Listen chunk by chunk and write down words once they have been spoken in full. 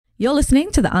You're listening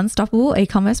to the Unstoppable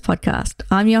E-commerce podcast.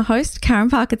 I'm your host,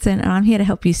 Karen Parkinson, and I'm here to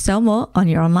help you sell more on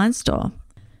your online store.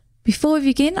 Before we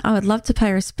begin, I would love to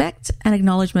pay respect and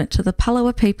acknowledgement to the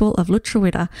Palawa people of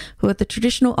Lutruwita, who are the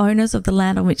traditional owners of the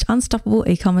land on which Unstoppable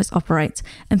E-commerce operates,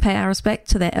 and pay our respect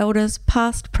to their elders,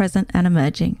 past, present, and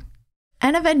emerging.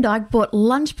 Anna Van Dijk bought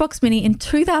Lunchbox Mini in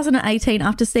 2018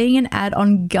 after seeing an ad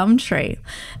on Gumtree.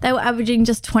 They were averaging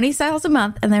just 20 sales a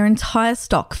month and their entire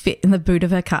stock fit in the boot of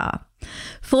her car.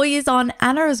 4 years on,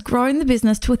 Anna has grown the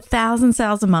business to 1,000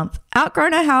 sales a month,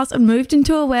 outgrown her house and moved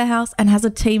into a warehouse, and has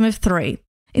a team of 3.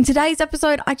 In today's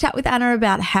episode, I chat with Anna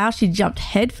about how she jumped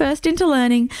headfirst into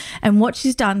learning and what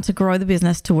she's done to grow the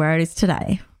business to where it is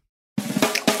today.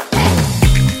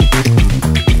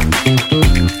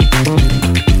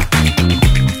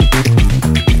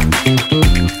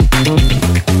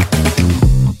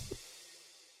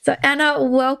 So Anna,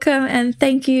 welcome and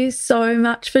thank you so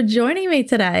much for joining me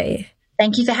today.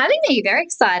 Thank you for having me. Very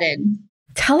excited.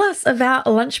 Tell us about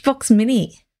Lunchbox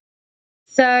Mini.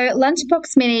 So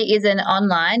Lunchbox Mini is an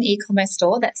online e-commerce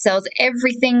store that sells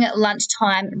everything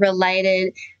lunchtime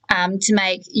related to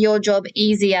make your job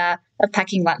easier of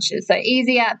packing lunches. So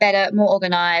easier, better, more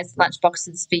organised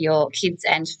lunchboxes for your kids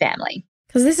and family.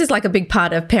 Because this is like a big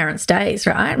part of parents' days,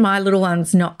 right? My little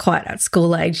one's not quite at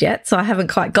school age yet, so I haven't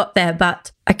quite got there,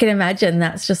 but I can imagine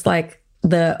that's just like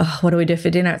what do we do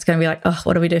for dinner? It's going to be like,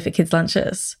 what do we do for kids'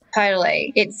 lunches?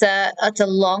 Totally. It's a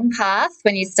long path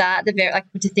when you start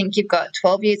to think you've got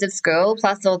 12 years of school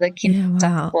plus all the kids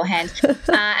stuff beforehand.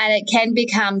 And it can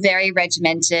become very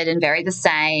regimented and very the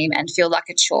same and feel like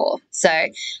a chore. So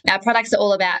our products are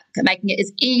all about making it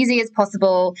as easy as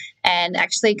possible and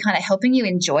actually kind of helping you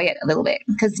enjoy it a little bit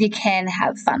because you can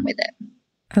have fun with it.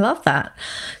 I love that.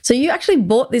 So you actually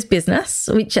bought this business,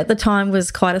 which at the time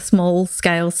was quite a small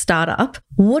scale startup.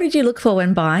 What did you look for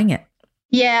when buying it?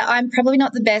 Yeah, I'm probably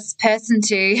not the best person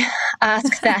to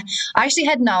ask that. I actually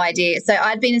had no idea. So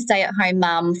I'd been a stay-at-home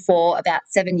mum for about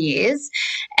 7 years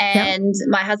and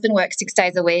my husband worked 6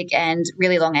 days a week and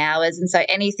really long hours. And so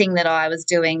anything that I was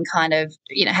doing kind of,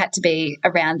 had to be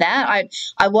around that.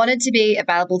 I wanted to be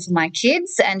available for my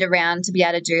kids and around to be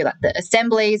able to do like the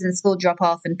assemblies and school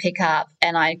drop-off and pick up.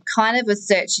 And I kind of was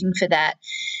searching for that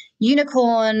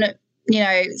unicorn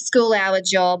school hour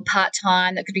job,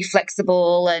 part-time that could be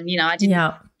flexible and, I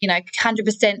didn't,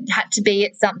 100% had to be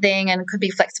at something and could be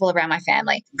flexible around my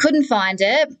family. Couldn't find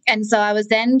it. And so I was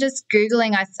then just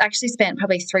Googling. I actually spent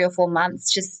probably 3 or 4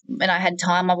 months just when I had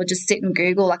time, I would just sit and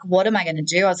Google, like, what am I going to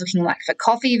do? I was looking like for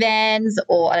coffee vans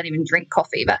or I don't even drink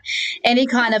coffee, but any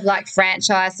kind of like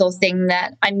franchise or thing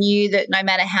that I knew that no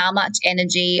matter how much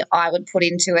energy I would put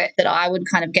into it, that I would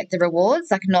kind of get the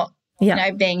rewards, like not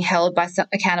being held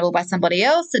accountable by somebody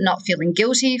else and not feeling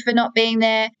guilty for not being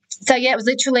there. So, it was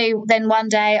literally then one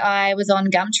day I was on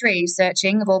Gumtree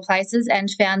searching of all places and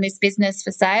found this business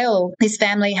for sale. This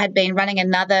family had been running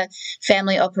another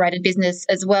family-operated business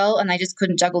as well and they just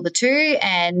couldn't juggle the two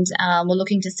and were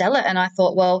looking to sell it. And I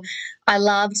thought, well, I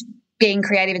loved being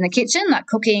creative in the kitchen, like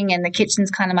cooking, and the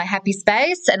kitchen's kind of my happy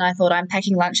space. And I thought I'm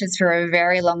packing lunches for a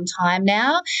very long time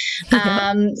now.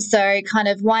 So kind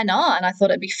of why not? And I thought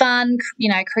it'd be fun,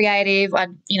 creative.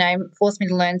 Forced me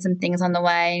to learn some things on the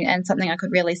way and something I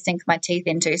could really sink my teeth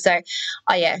into. So,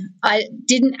 I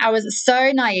was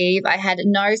so naive. I had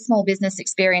no small business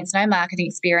experience, no marketing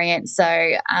experience.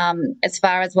 So as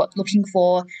far as what looking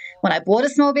for when I bought a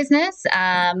small business,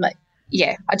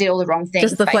 I did all the wrong things.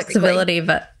 Just the basically. Flexibility,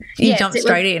 but you jumped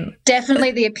straight in.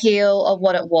 Definitely the appeal of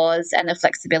what it was and the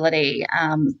flexibility.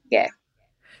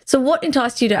 So what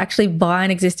enticed you to actually buy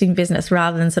an existing business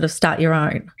rather than sort of start your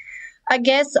own? I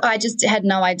guess I just had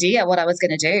no idea what I was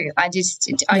going to do. I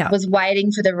was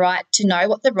waiting for to know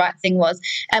what the right thing was.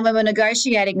 And when we were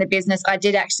negotiating the business, I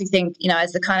did actually think,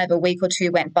 as the kind of a week or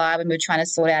two went by when we were trying to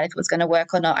sort out if it was going to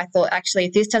work or not, I thought actually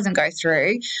if this doesn't go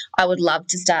through, I would love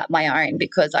to start my own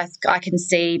because I can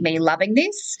see me loving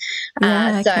this. So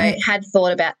I had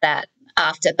thought about that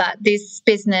after. But this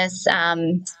business,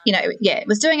 it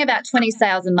was doing about 20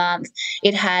 sales a month.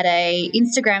 It had a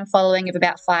Instagram following of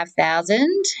about 5,000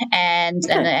 and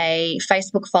a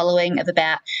Facebook following of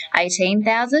about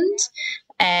 18,000.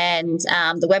 And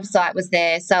the website was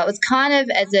there. So it was kind of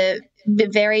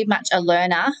very much a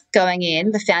learner going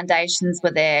in. The foundations were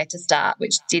there to start,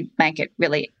 which did make it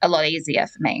really a lot easier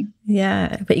for me.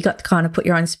 Yeah, but you got to kind of put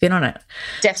your own spin on it.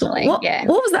 Definitely, so what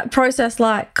was that process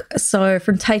like? So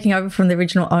from taking over from the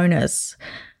original owners?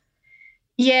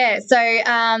 Yeah, so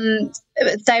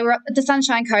they were at the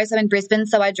Sunshine Coast. I'm in Brisbane,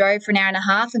 so I drove for an hour and a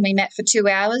half and we met for 2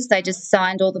 hours. They just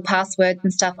signed all the passwords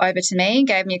and stuff over to me,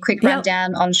 gave me a quick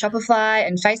rundown on Shopify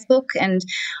and Facebook, and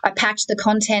I packed the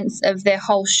contents of their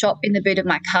whole shop in the boot of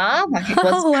my car. Like, it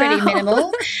was pretty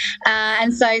minimal.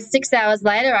 And so 6 hours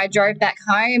later, I drove back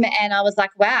home and I was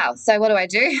like, wow, so what do I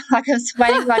do? Like, I was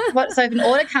waiting, so if an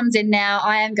order comes in now,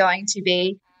 I am going to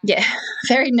be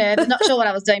very nervous, not sure what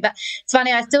I was doing. But it's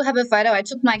funny, I still have a photo. I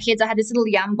took my kids, I had this little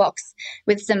yum box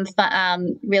with some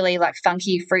really like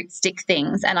funky fruit stick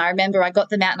things, and I remember I got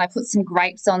them out and I put some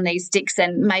grapes on these sticks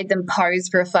and made them pose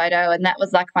for a photo, and that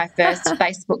was like my first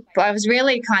Facebook. I was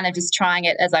really kind of just trying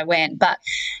it as I went. But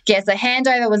yes, the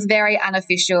handover was very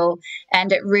unofficial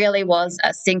and it really was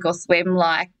a sink or swim,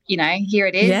 like, here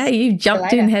it is. Yeah, you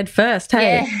jumped in head first,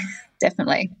 hey? Yeah,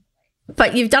 definitely.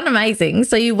 But you've done amazing.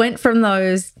 So you went from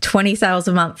those 20 sales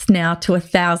a month now to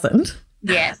 1,000.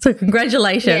 Yeah. So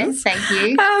congratulations. Yes, thank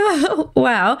you.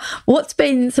 Wow. What's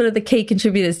been sort of the key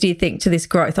contributors, do you think, to this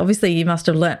growth? Obviously, you must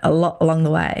have learnt a lot along the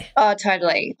way. Oh,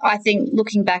 totally. I think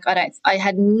looking back, I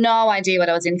had no idea what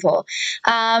I was in for.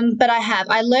 But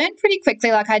I learned pretty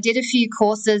quickly. Like, I did a few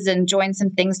courses and joined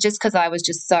some things just because I was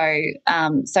just so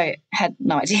had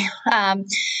no idea.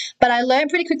 But I learned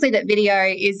pretty quickly that video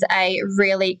is a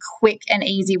really quick and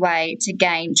easy way to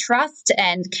gain trust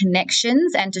and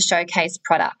connections and to showcase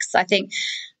products. I think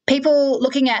people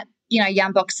looking at,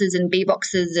 Yum boxes and bee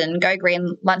boxes and Go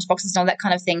Green lunch boxes and all that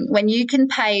kind of thing, when you can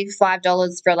pay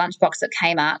 $5 for a lunchbox at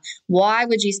Kmart, why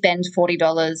would you spend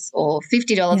 $40 or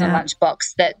 $50 on a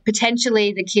lunchbox that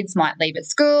potentially the kids might leave at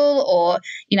school, or,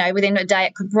 within a day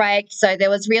it could break? So there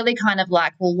was really kind of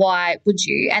like, well, why would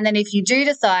you? And then if you do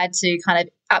decide to kind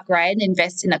of upgrade and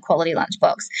invest in a quality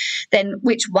lunchbox, then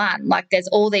which one? Like, there's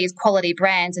all these quality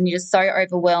brands and you're just so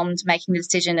overwhelmed making the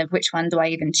decision of which one do I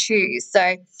even choose.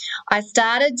 So I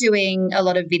started doing a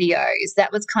lot of videos.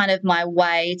 That was kind of my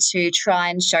way to try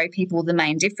and show people the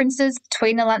main differences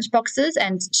between the lunchboxes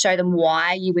and show them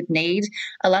why you would need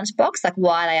a lunchbox, like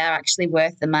why they are actually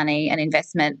worth the money and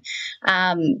investment.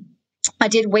 I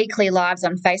did weekly lives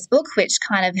on Facebook, which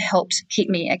kind of helped keep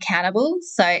me accountable.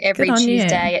 So every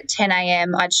Tuesday at 10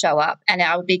 a.m. I'd show up and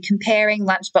I would be comparing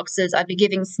lunchboxes. I'd be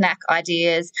giving snack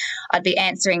ideas. I'd be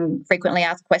answering frequently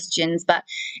asked questions. But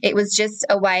it was just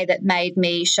a way that made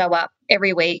me show up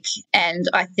every week. And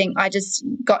I think I just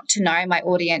got to know my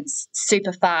audience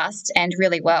super fast and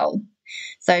really well.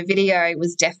 So video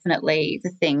was definitely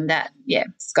the thing that,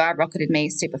 skyrocketed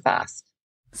me super fast.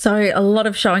 So a lot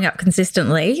of showing up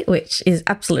consistently, which is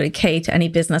absolutely key to any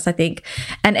business, I think,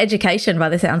 and education by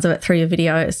the sounds of it through your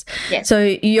videos. Yes.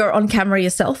 So you're on camera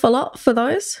yourself a lot for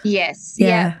those? Yes.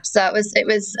 Yeah. So it was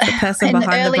the person in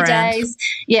behind the early the brand. days.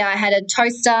 Yeah, I had a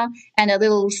toaster and a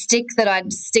little stick that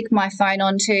I'd stick my phone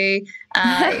onto.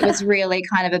 It was really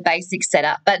kind of a basic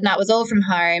setup, but no, it was all from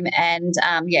home and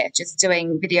just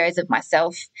doing videos of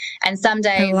myself. And some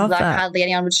days hardly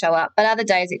anyone would show up, but other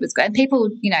days it was good. And people,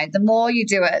 the more you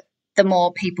do it, the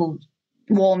more people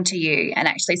warm to you and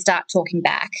actually start talking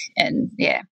back. And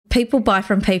people buy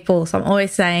from people. So I'm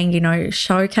always saying,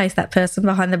 showcase that person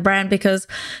behind the brand, because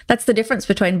that's the difference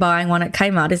between buying one at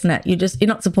Kmart, isn't it? You're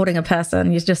not supporting a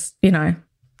person. You're just,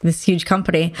 this huge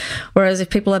company. Whereas if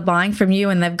people are buying from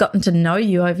you and they've gotten to know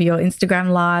you over your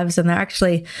Instagram lives and they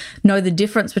actually know the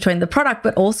difference between the product,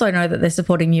 but also know that they're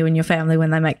supporting you and your family when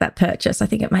they make that purchase, I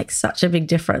think it makes such a big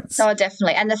difference. Oh,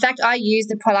 definitely. And the fact I use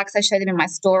the products, I show them in my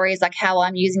stories, like how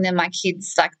I'm using them. My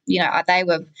kids, they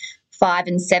were 5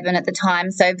 and 7 at the time,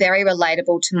 so very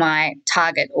relatable to my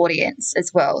target audience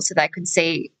as well. So they could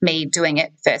see me doing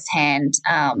it firsthand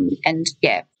and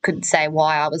could say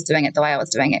why I was doing it the way I was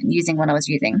doing it and using what I was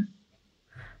using.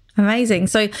 Amazing.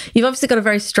 So you've obviously got a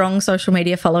very strong social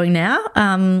media following now,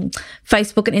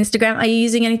 Facebook and Instagram. Are you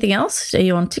using anything else? Are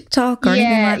you on TikTok or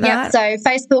anything like that? So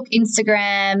Facebook,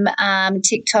 Instagram,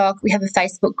 TikTok. We have a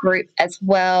Facebook group as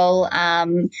well.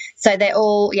 So they're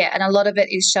all, and a lot of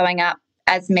it is showing up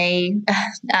as me.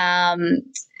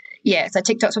 So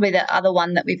TikTok's probably the other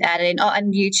one that we've added in. Oh,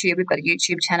 and YouTube. We've got a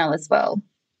YouTube channel as well.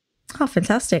 Oh,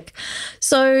 fantastic.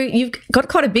 So you've got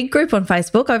quite a big group on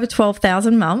Facebook, over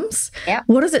 12,000 mums. Yeah.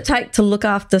 What does it take to look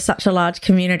after such a large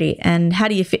community, and how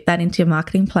do you fit that into your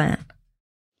marketing plan?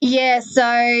 Yeah, so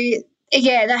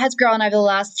that has grown over the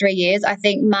last 3 years. I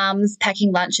think mums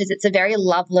packing lunches, it's a very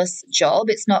loveless job.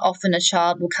 It's not often a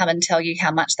child will come and tell you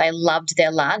how much they loved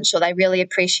their lunch or they really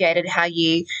appreciated how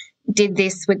you did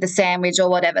this with the sandwich or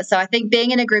whatever. So I think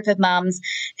being in a group of mums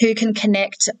who can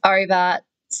connect over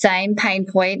same pain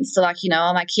points. So like,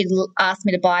 oh, my kid asked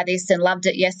me to buy this and loved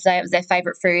it yesterday. It was their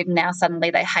favourite food, and now suddenly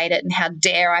they hate it, and how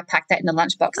dare I pack that in the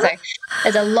lunchbox. So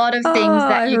there's a lot of things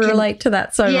that you can relate to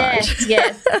that so much.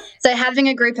 Yes. So having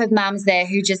a group of mums there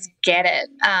who just get it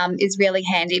is really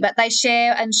handy. But they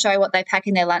share and show what they pack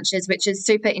in their lunches, which is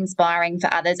super inspiring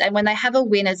for others. And when they have a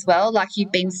win as well, like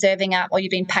you've been serving up or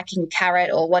you've been packing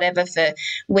carrot or whatever for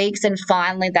weeks, and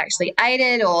finally they actually ate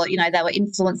it, or, they were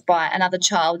influenced by another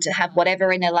child to have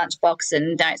whatever in their lunchbox,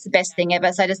 and it's the best thing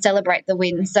ever. So to celebrate the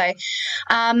win. So,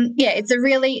 it's a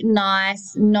really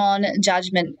nice,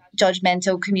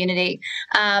 non-judgmental community.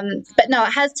 But no,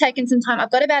 it has taken some time.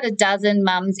 I've got about a dozen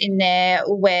mums in there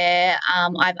where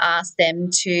I've asked them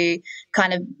to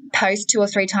kind of post 2 or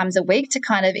 3 times a week to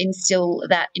kind of instill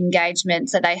that engagement,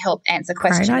 so they help answer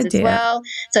questions as well.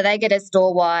 So they get a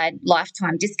store-wide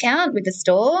lifetime discount with the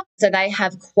store. So they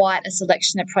have quite a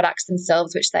selection of products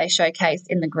themselves, which they showcase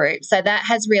in the group. So that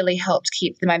has really helped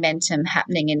keep the momentum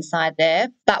happening inside there.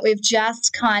 But we've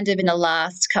just kind of in the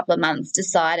last couple of months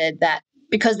decided that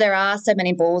because there are so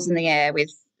many balls in the air with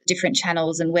different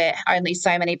channels, and we're only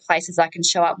so many places I can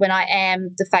show up when I am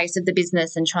the face of the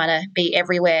business and trying to be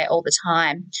everywhere all the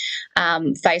time.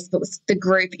 Facebook, the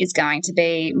group, is going to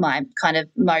be my kind of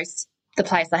the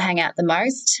place I hang out the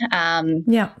most.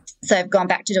 So I've gone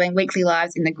back to doing weekly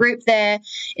lives in the group there.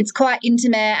 It's quite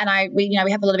intimate, and we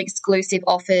have a lot of exclusive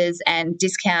offers and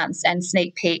discounts and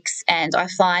sneak peeks. And I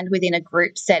find within a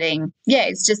group setting,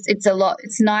 it's a lot.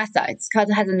 It's nicer. It's kind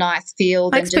of has a nice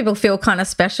feel. Makes people feel kind of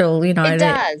special. It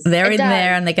does. They're in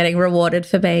there and they're getting rewarded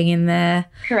for being in there.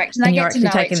 Correct. And you're actually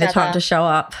taking the time to show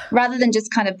up, rather than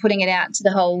just kind of putting it out to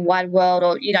the whole wide world,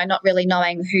 or not really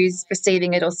knowing who's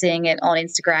receiving it or seeing it on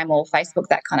Instagram or Facebook,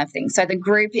 that kind of thing. So the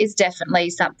group is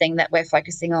definitely something that we're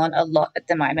focusing on a lot at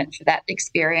the moment for that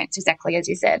experience, exactly as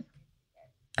you said.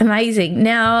 Amazing.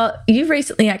 Now, you've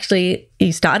recently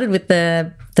you started with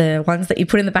the ones that you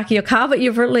put in the back of your car, but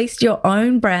you've released your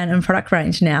own brand and product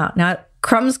range now. Now,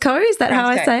 Crumbs Co, is that how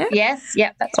I say it? Yes,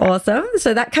 yep, that's right. Awesome.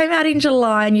 So that came out in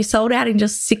July and you sold out in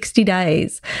just 60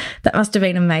 days. That must have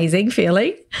been an amazing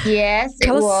feeling. Yes,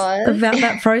 Tell us about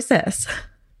that process.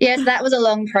 Yes, that was a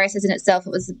long process in itself. It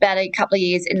was about a couple of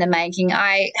years in the making.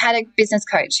 I had a business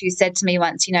coach who said to me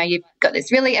once, you've got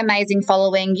this really amazing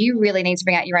following. You really need to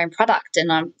bring out your own product.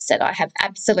 And I said, I have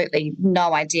absolutely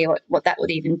no idea what that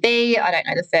would even be. I don't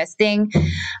know the first thing.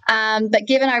 But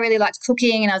given I really liked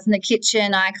cooking and I was in the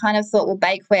kitchen, I kind of thought, well,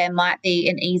 bakeware might be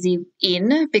an easy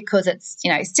in because it's,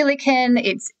 silicone.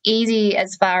 It's easy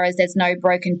as far as there's no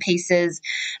broken pieces,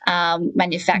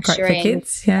 manufacturing. Great for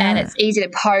kids, yeah. And it's easy to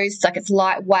post, like it's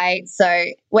lightweight. So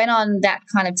went on that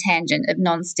kind of tangent of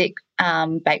non-stick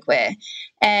bakeware,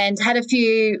 and had a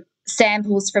few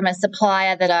samples from a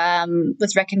supplier that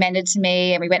was recommended to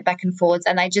me, and we went back and forwards,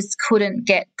 and they just couldn't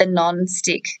get the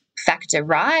non-stick factor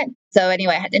right. So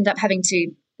anyway, I ended up having to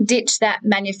ditch that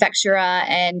manufacturer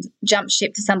and jump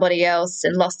ship to somebody else,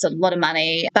 and lost a lot of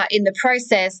money. But in the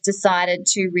process, decided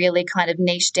to really kind of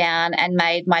niche down and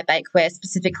made my bakeware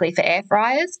specifically for air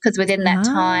fryers, because within that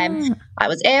time I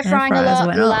was air frying a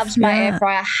lot, loved my air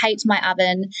fryer, hate my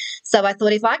oven. So I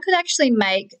thought if I could actually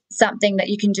make something that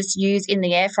you can just use in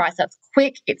the air fryer, so it's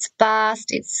quick, it's fast,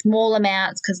 it's small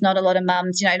amounts, because not a lot of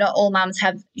mums, not all mums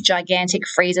have gigantic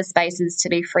freezer spaces to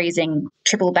be freezing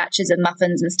triple batches of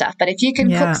muffins and stuff. But if you can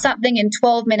cook something in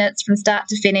 12 minutes from start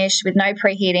to finish with no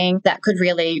preheating, that could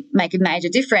really make a major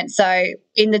difference. So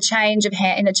in the change of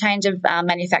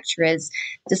manufacturers,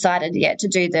 decided to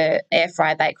do the air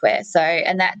fryer bakeware. So,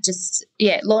 and that just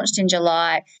launched in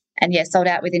July. And sold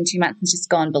out within 2 months and just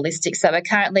gone ballistic. So we're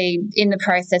currently in the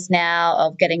process now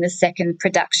of getting the second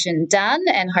production done,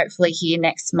 and hopefully here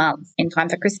next month in time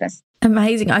for Christmas.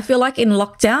 Amazing. I feel like in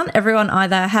lockdown, everyone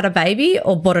either had a baby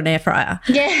or bought an air fryer.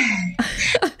 Yeah.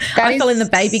 I fell in the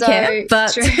baby camp,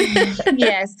 but true.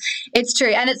 Yes, it's true.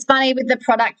 And it's funny with the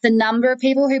product, the number of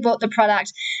people who bought the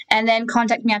product and then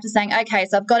contact me after saying, okay,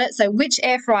 so I've got it. So which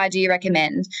air fryer do you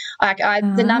recommend?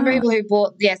 The number of people who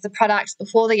bought, the product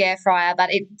before the air fryer, but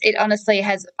it honestly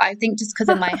has, I think just because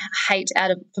of my hate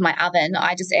for my oven,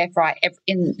 I just air fry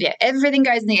everything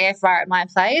goes in the air fryer at my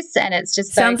place, and it's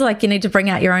just sounds like you need to bring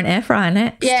out your own air fryer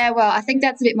next. Yeah, well, I think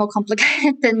that's a bit more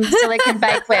complicated than silicone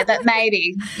bakeware, but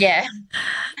maybe,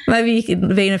 Maybe you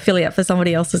can be an affiliate for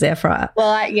somebody else's air fryer.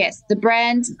 Well, yes, the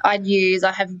brand I'd use,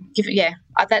 I have given,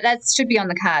 that should be on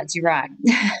the cards. You're right.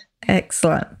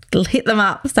 Excellent. Hit them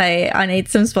up. Say, I need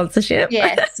some sponsorship.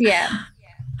 Yes, yeah.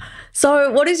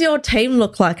 So what does your team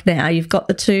look like now? You've got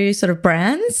the two sort of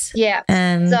brands. Yeah.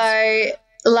 And so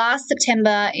last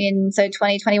September so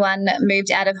 2021,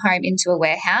 moved out of home into a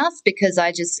warehouse because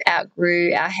I just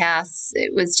outgrew our house.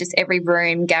 It was just every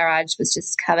room, garage was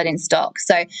just covered in stock.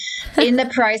 So in the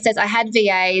process, I had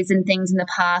VAs and things in the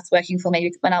past working for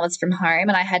me when I was from home,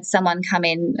 and I had someone come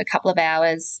in a couple of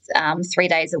hours, 3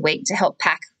 days a week to help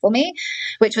pack for me,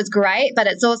 which was great. But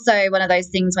it's also one of those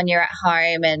things when you're at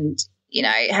home and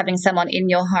having someone in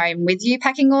your home with you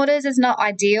packing orders is not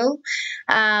ideal.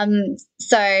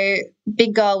 So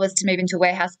big goal was to move into a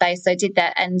warehouse space. So I did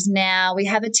that. And now we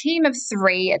have a team of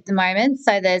 3 at the moment.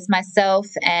 So there's myself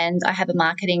and I have a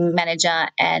marketing manager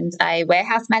and a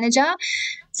warehouse manager.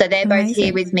 So they're both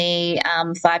here with me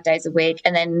 5 days a week.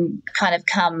 And then kind of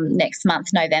come next month,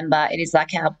 November, it is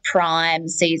like our prime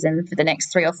season for the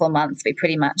next 3 or 4 months. We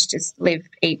pretty much just live,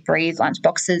 eat, breathe lunch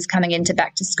boxes coming into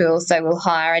back to school. So we'll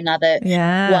hire another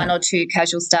 1 or 2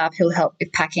 casual staff who'll help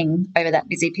with packing over that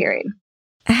busy period.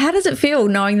 How does it feel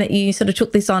knowing that you sort of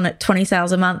took this on at 20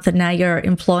 sales a month and now you're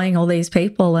employing all these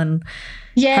people and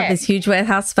have this huge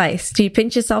warehouse space? Do you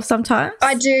pinch yourself sometimes?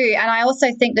 I do. And I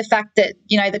also think the fact that,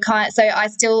 so I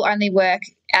still only work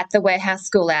at the warehouse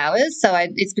school hours. So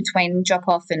it's between drop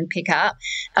off and pick up.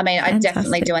 I mean, I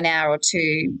definitely do an hour or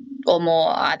 2 or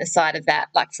more either side of that,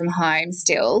 like from home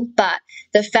still. But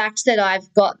the fact that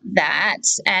I've got that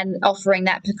and offering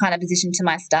that kind of position to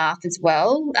my staff as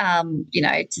well,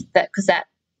 because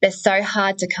they're so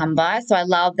hard to come by. So I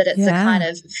love that it's a kind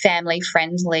of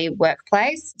family-friendly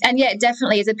workplace. And, it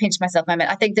definitely is a pinch myself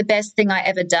moment. I think the best thing I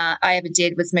ever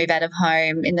did was move out of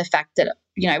home in the fact that,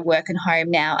 work and home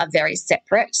now are very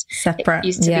separate. It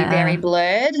used to be very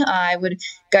blurred. I would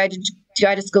go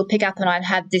to school, pick up, and I'd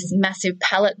have this massive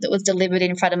pallet that was delivered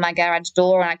in front of my garage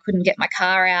door and I couldn't get my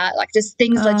car out. Like just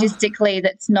things logistically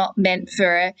that's not meant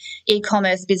for a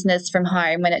e-commerce business from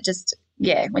home when it just –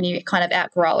 when you kind of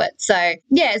outgrow it. So,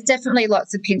 it's definitely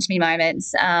lots of pinch me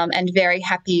moments and very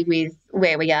happy with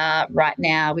where we are right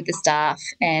now with the staff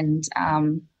and,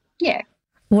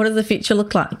 What does the future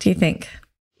look like, do you think?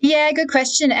 Yeah, good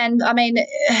question. And, I mean,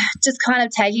 just kind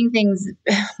of taking things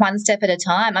one step at a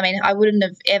time. I mean, I wouldn't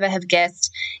have ever have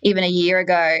guessed even a year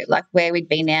ago like where we'd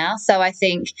be now. So I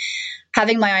think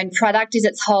having my own product is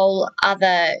its whole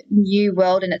other new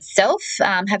world in itself.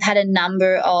 Have had a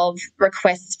number of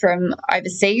requests from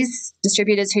overseas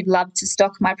distributors who'd love to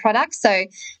stock my product. So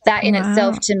that in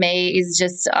itself to me is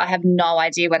just, I have no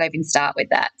idea where to even start with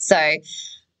that. So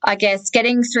I guess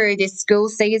getting through this school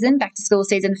season, back to school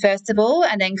season first of all,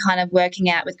 and then kind of working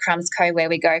out with Crumbs Co where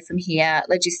we go from here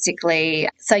logistically.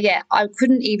 So, I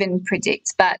couldn't even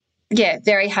predict, but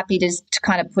very happy to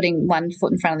kind of putting one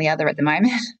foot in front of the other at the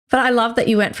moment. But I love that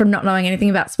you went from not knowing anything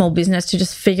about small business to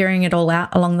just figuring it all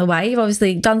out along the way. You've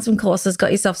obviously done some courses,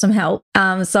 got yourself some help.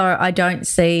 So I don't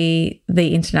see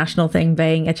the international thing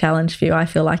being a challenge for you. I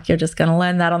feel like you're just going to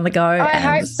learn that on the go. I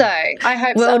hope so.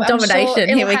 World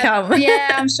domination, here we come.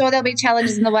 I'm sure there'll be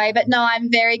challenges in the way, but no,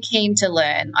 I'm very keen to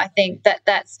learn. I think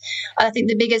I think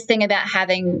the biggest thing about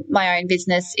having my own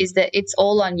business is that it's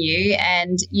all on you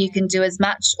and you can do as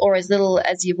much or as little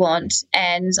as you want.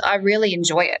 And I really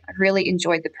enjoy it. I really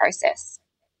enjoyed the process.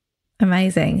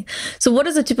 Amazing. So what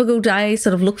does a typical day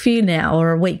sort of look for you now,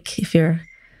 or a week if you're...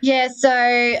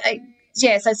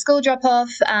 So school drop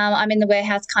off, I'm in the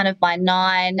warehouse kind of by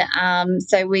 9.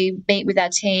 So we meet with our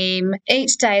team.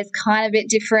 Each day is kind of a bit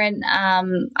different.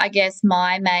 I guess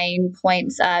my main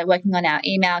points are working on our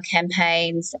email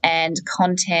campaigns and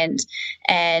content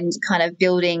and kind of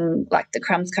building like the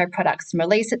Crumbs Co products and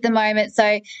release at the moment.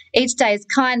 So each day is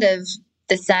kind of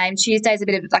the same. Tuesday's a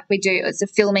bit of like it's a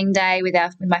filming day with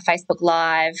my Facebook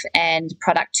Live and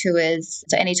product tours.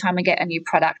 So anytime we get a new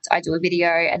product, I do a video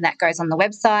and that goes on the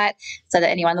website so that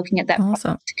anyone looking at that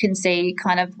product can see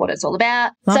kind of what it's all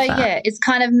about. It's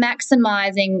kind of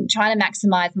trying to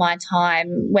maximize my time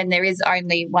when there is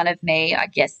only one of me, I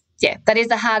guess. Yeah, that is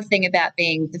the hard thing about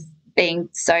being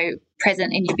so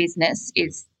present in your business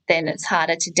is then it's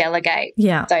harder to delegate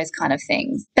those kind of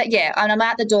things. But and I'm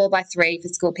out the door by 3 for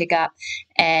school pickup,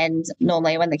 and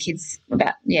normally when the kids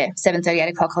about 7:30, 8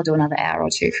 o'clock, I'll do another hour or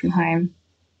 2 from home.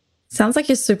 Sounds like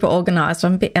you're super organised.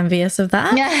 I'm a bit envious of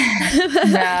that.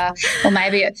 No, or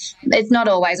maybe it's not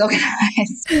always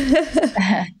organised.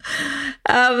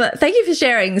 Thank you for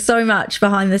sharing so much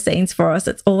behind the scenes for us.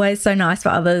 It's always so nice for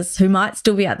others who might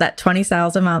still be at that 20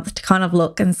 sales a month to kind of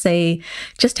look and see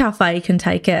just how far you can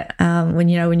take it when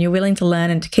you're willing to learn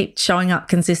and to keep showing up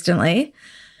consistently.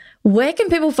 Where can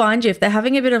people find you if they're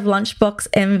having a bit of lunchbox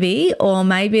envy, or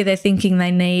maybe they're thinking they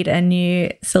need a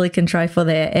new silicone tray for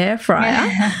their air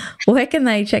fryer? Where can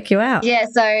they check you out? Yeah,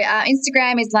 so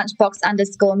Instagram is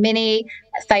lunchbox_mini.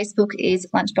 Facebook is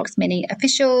Lunchbox Mini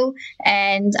Official.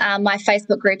 And my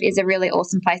Facebook group is a really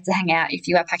awesome place to hang out if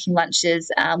you are packing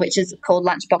lunches, which is called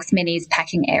Lunchbox Mini's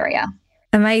Packing Area.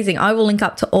 Amazing. I will link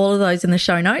up to all of those in the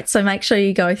show notes. So make sure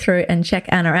you go through and check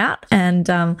Anna out. And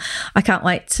I can't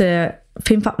wait to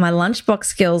pimp up my lunchbox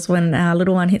skills when our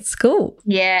little one hits school.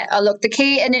 Yeah. Oh, look, the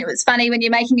key, and it was funny when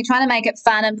you're trying to make it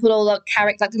fun and put all the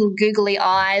characters, like little googly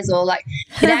eyes, or like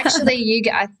it actually,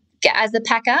 as a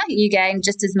packer, you gain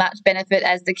just as much benefit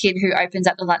as the kid who opens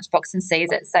up the lunchbox and sees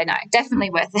it. So no, definitely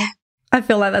worth it. I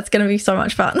feel like that's going to be so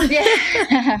much fun.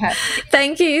 Yeah.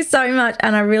 Thank you so much,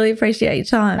 and I really appreciate your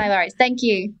time. No worries. Thank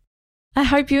you. I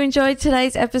hope you enjoyed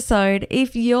today's episode.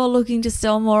 If you're looking to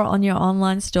sell more on your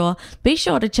online store, be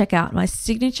sure to check out my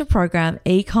signature program,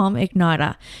 Ecom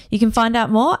Igniter. You can find out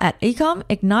more at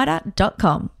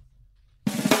ecomigniter.com.